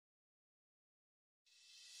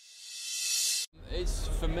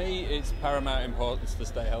For me, it's paramount importance to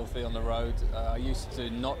stay healthy on the road. I used to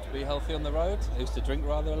not be healthy on the road. I used to drink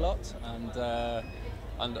rather a lot and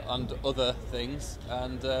other things.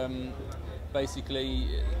 And basically,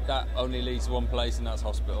 that only leads to one place, and that's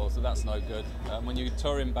hospital. So that's no good. When you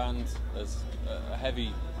tour in band with a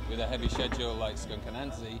heavy schedule like Skunk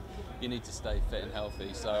Anansi, you need to stay fit and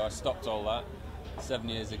healthy. So I stopped all that 7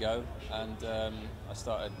 years ago, and I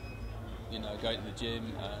started, going to the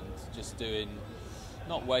gym and just doing,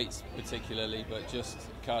 not weights particularly, but just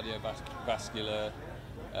cardiovascular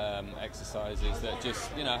exercises that just,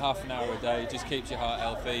 half an hour a day just keeps your heart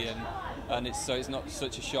healthy, and it's not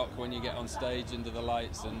such a shock when you get on stage under the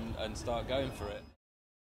lights and start going for it.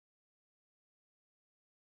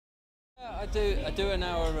 Yeah, I do an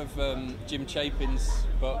hour of Jim Chapin's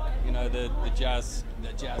book, the jazz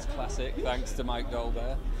classic, thanks to Mike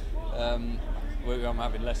Dolbear. Who I'm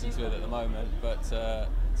having lessons with at the moment, but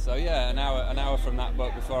so yeah, an hour from that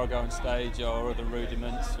book before I go on stage, or other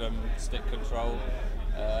rudiments from stick control,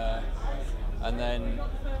 and then,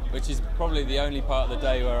 which is probably the only part of the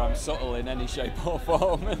day where I'm subtle in any shape or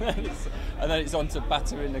form, and then it's on to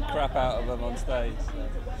battering the crap out of them on stage. So.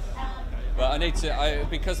 But I need to,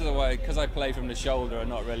 because I play from the shoulder and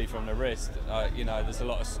not really from the wrist, there's a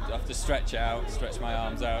lot I have to stretch my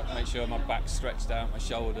arms out, make sure my back's stretched out, my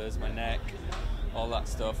shoulders, my neck, all that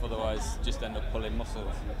stuff, otherwise just end up pulling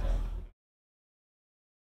muscles.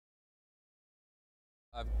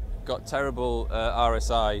 I've got terrible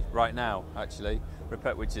RSI right now, actually,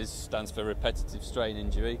 which stands for repetitive strain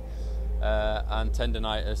injury, and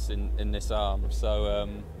tendonitis in this arm. So,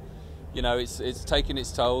 it's taken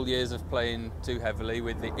its toll, years of playing too heavily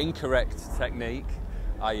with the incorrect technique,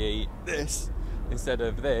 i.e. this instead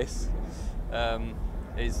of this,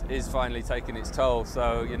 is finally taking its toll.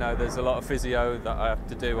 So, there's a lot of physio that I have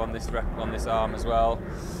to do on this arm as well,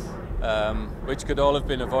 which could all have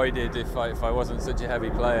been avoided if I wasn't such a heavy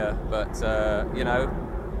player. But,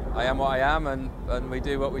 I am what I am, and we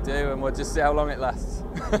do what we do, and we'll just see how long it lasts.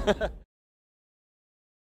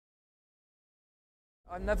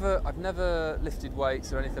 I've never lifted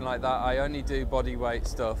weights or anything like that. I only do body weight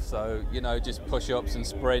stuff, so just push-ups and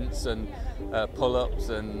sprints and pull-ups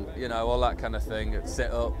and all that kind of thing,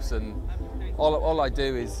 sit-ups, and all I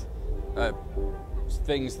do is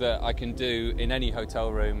things that I can do in any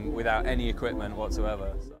hotel room without any equipment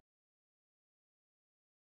whatsoever. So.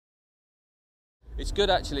 It's good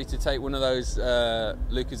actually to take one of those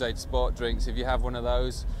Lucozade Sport drinks if you have one of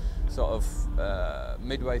those, sort of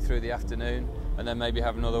midway through the afternoon, and then maybe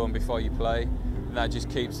have another one before you play, and that just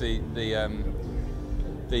keeps the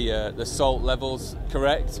salt levels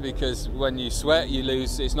correct, because when you sweat you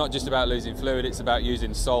lose. It's not just about losing fluid, it's about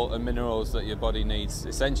using salt and minerals that your body needs,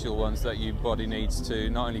 essential ones that your body needs to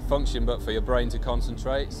not only function but for your brain to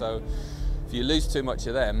concentrate. So if you lose too much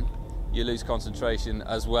of them, you lose concentration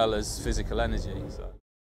as well as physical energy. So.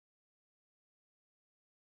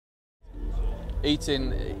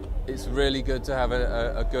 Eating, it's really good to have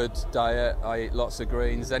a good diet. I eat lots of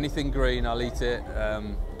greens. Anything green, I'll eat it.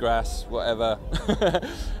 Grass, whatever.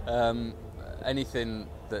 Anything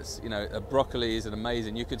that's, broccoli is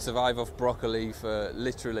amazing. You could survive off broccoli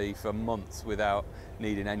literally for months without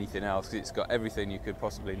needing anything else, because it's got everything you could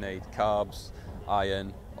possibly need: carbs,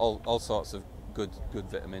 iron, all sorts of good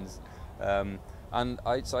vitamins. And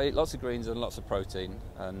so I eat lots of greens and lots of protein,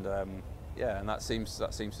 and yeah, and that seems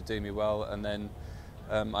to do me well. And then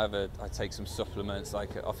I take some supplements,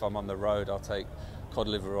 like if I'm on the road, I'll take cod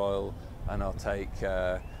liver oil, and I'll take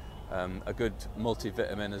a good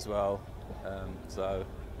multivitamin as well. So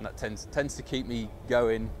that tends to keep me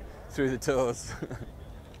going through the tours.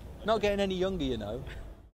 Not getting any younger,